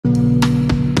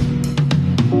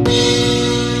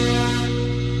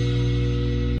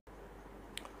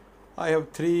I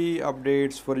have three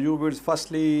updates for you.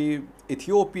 Firstly,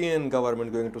 Ethiopian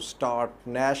government going to start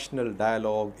national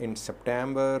dialogue in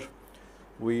September.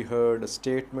 We heard a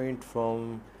statement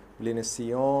from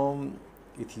Linesium,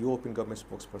 Ethiopian government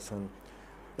spokesperson.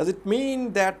 Does it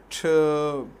mean that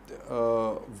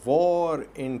war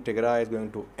in Tigray is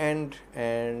going to end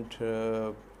and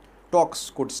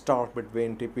talks could start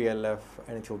between TPLF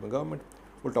and Ethiopian government?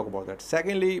 We'll talk about that.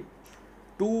 Secondly,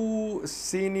 two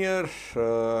senior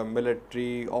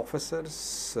military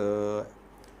officers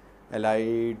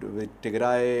allied with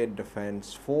Tigray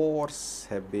Defense Force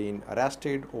have been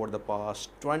arrested over the past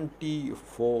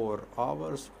 24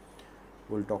 hours.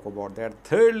 We'll talk about that.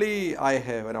 Thirdly, I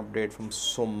have an update from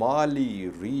Somali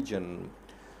region.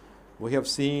 We have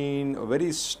seen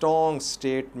very strong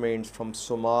statements from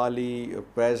Somali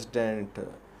President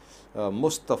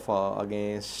Mustafa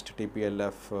against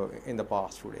TPLF in the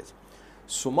past few days.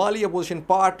 Somali opposition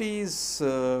parties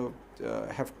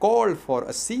have called for a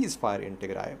ceasefire in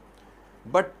Tigray,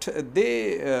 but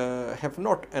they have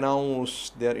not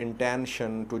announced their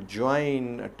intention to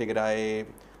join Tigray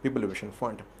People Liberation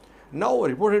Front. Now,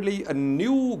 reportedly, a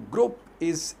new group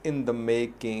is in the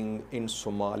making in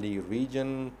Somali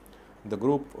region. The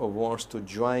group wants to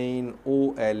join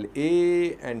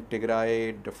OLA and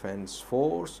Tigray Defense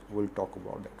Force. We'll talk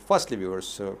about that. Firstly,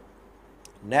 viewers,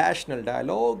 national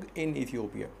dialogue in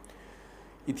Ethiopia.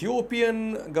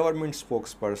 Ethiopian government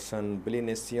spokesperson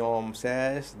Linesium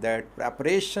says that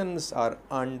preparations are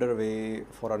underway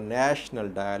for a national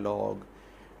dialogue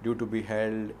due to be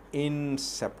held in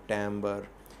September.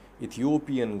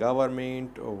 Ethiopian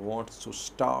government wants to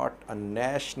start a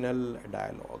national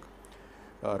dialogue.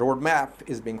 Roadmap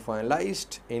is being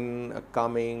finalized in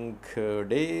coming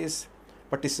days.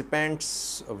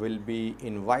 Participants will be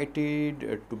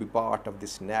invited to be part of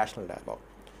this national dialogue.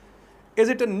 Is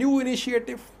it a new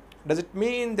initiative? Does it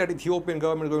mean that Ethiopian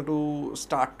government is going to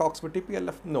start talks with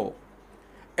TPLF? No.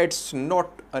 It's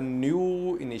not a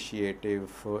new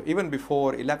initiative. Even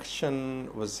before election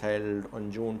was held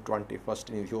on June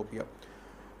 21st in Ethiopia,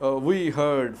 we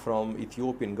heard from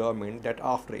Ethiopian government that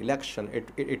after election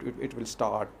it will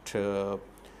start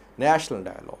national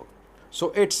dialogue.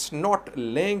 So it's not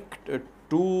linked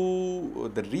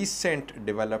to the recent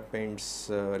developments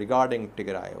regarding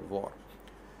Tigray war.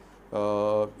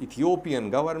 Ethiopian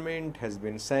government has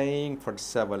been saying for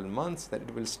several months that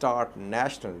it will start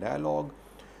national dialogue.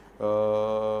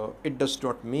 It does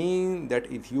not mean that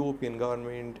Ethiopian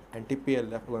government and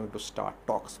TPLF are going to start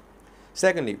talks.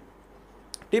 Secondly,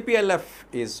 TPLF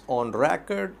is on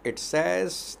record. It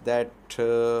says that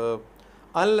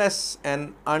unless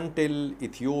and until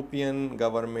Ethiopian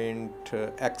government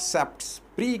accepts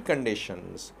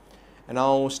preconditions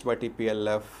announced by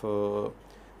TPLF,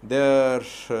 there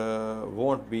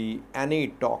won't be any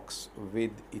talks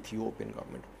with Ethiopian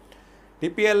government.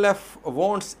 TPLF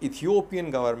wants Ethiopian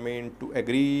government to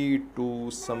agree to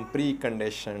some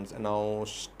preconditions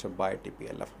announced by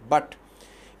TPLF, but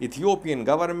Ethiopian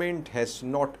government has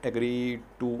not agreed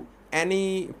to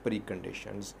any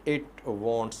preconditions. It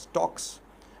wants talks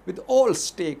with all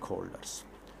stakeholders.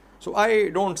 So I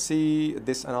don't see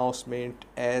this announcement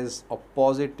as a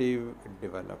positive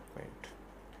development.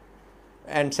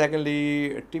 And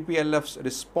secondly, TPLF's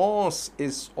response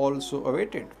is also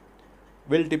awaited.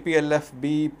 Will TPLF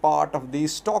be part of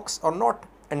these talks or not?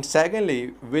 And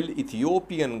secondly, will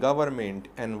Ethiopian government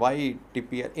invite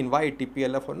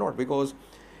TPLF or not? Because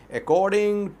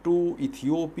according to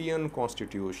Ethiopian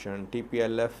constitution,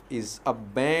 TPLF is a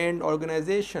banned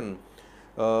organization.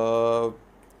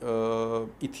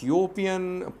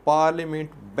 Ethiopian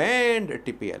parliament banned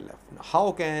TPLF.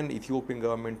 How can Ethiopian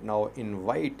government now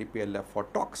invite TPLF for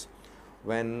talks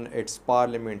when its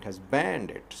parliament has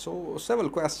banned it? So several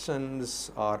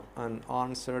questions are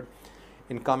unanswered.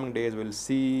 In coming days, we'll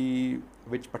see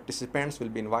which participants will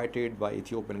be invited by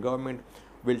Ethiopian government.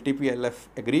 Will TPLF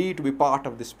agree to be part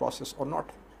of this process or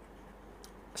not?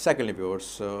 Secondly,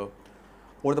 viewers,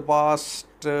 over the past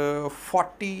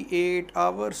 48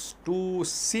 hours, two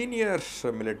senior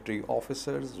military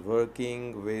officers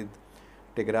working with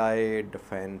Tigray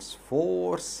Defense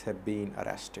Force have been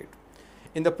arrested.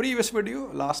 In the previous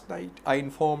video, last night, I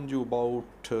informed you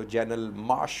about General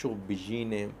Masho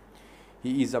Bijine.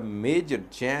 He is a major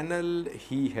general.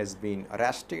 He has been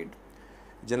arrested.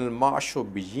 General Masho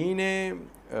Bijine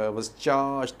was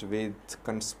charged with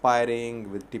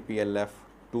conspiring with TPLF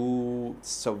to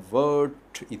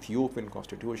subvert Ethiopian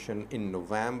constitution in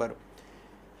November.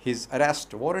 His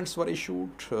arrest warrants were issued.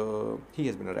 He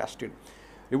has been arrested.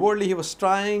 Reportedly, he was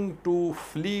trying to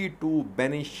flee to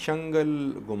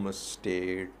Benishangul, Gumuz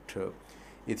state.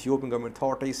 Ethiopian government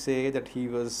authorities say that he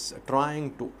was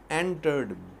trying to enter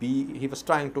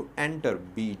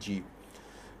BG.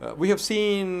 We have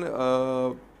seen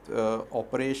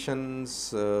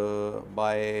operations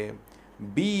by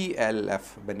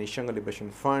BLF, Benishangul Liberation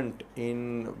Front,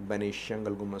 in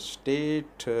Benishangul Gumuz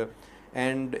state,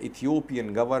 and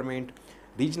Ethiopian government,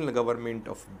 regional government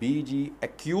of BG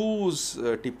accuse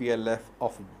TPLF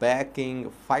of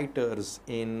backing fighters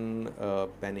in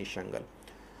Benishangul.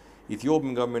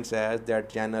 Ethiopian government says that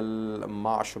General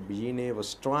Marshal Bijine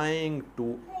was trying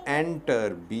to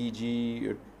enter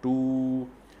BG to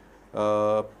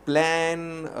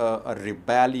plan a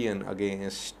rebellion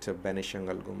against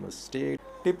Benishangul Gumuz state.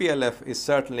 TPLF is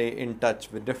certainly in touch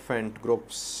with different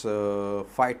groups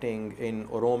fighting in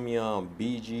Oromia,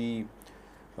 BG,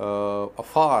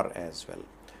 Afar as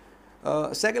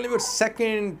well. Secondly, our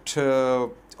second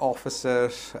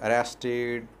officer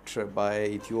arrested by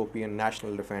Ethiopian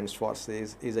National Defense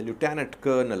Forces is a Lieutenant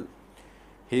Colonel.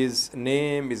 His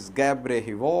name is Gabre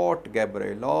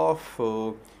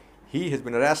Gabrielov. He has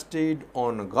been arrested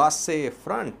on Gasse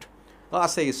front.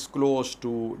 Gasse is close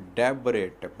to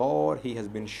Debre Tabor. He has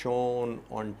been shown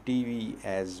on TV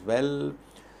as well.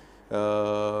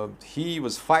 He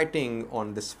was fighting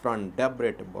on this front,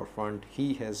 Debre Tabor front.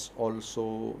 He has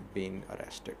also been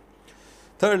arrested.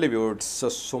 Thirdly, viewers,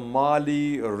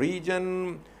 Somali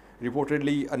region.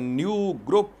 Reportedly, a new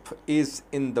group is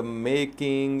in the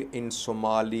making in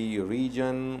Somali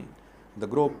region. The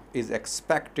group is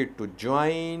expected to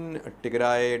join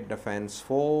Tigray Defense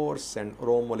Force and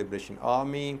Oromo Liberation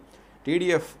Army.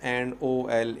 TDF and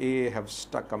OLA have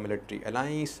struck a military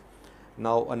alliance.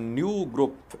 Now a new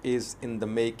group is in the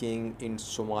making in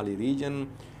Somali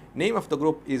region. Name of the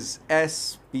group is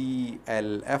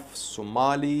SPLF,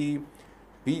 Somali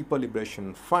People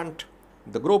Liberation Front.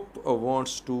 The group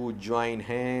wants to join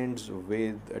hands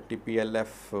with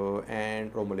TPLF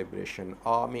and Oromo Liberation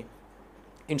Army.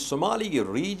 In Somali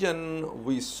region,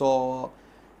 we saw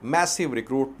massive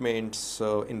recruitments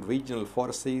in regional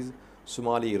forces.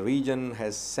 Somali region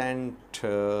has sent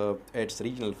its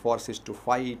regional forces to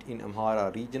fight in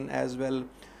Amhara region as well.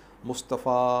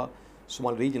 Mustafa,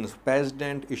 Somali region's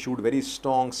president, issued very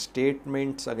strong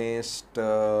statements against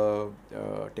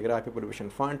Tigray People Liberation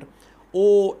Front.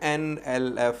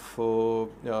 ONLF,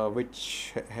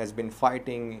 which has been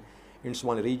fighting in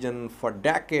Somali region for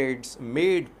decades,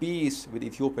 made peace with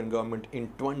Ethiopian government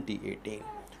in 2018.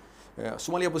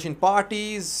 Somali opposition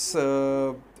parties,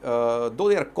 though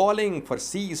they are calling for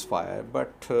ceasefire,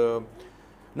 but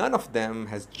none of them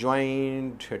has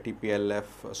joined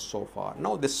TPLF so far.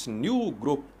 Now this new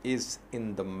group is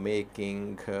in the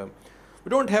making. We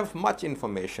don't have much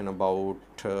information about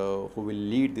who will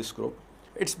lead this group.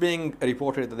 It's being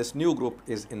reported that this new group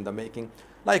is in the making.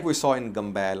 Like we saw in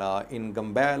Gambela. In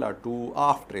Gambela too,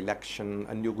 after election,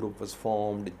 a new group was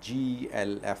formed,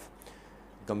 GLF,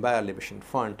 Gambela Liberation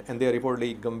Front, and they are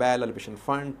reportedly Gambela Liberation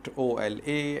Front,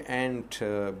 OLA, and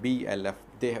BLF.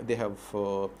 They have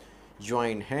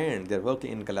joined hands. They're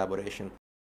working in collaboration.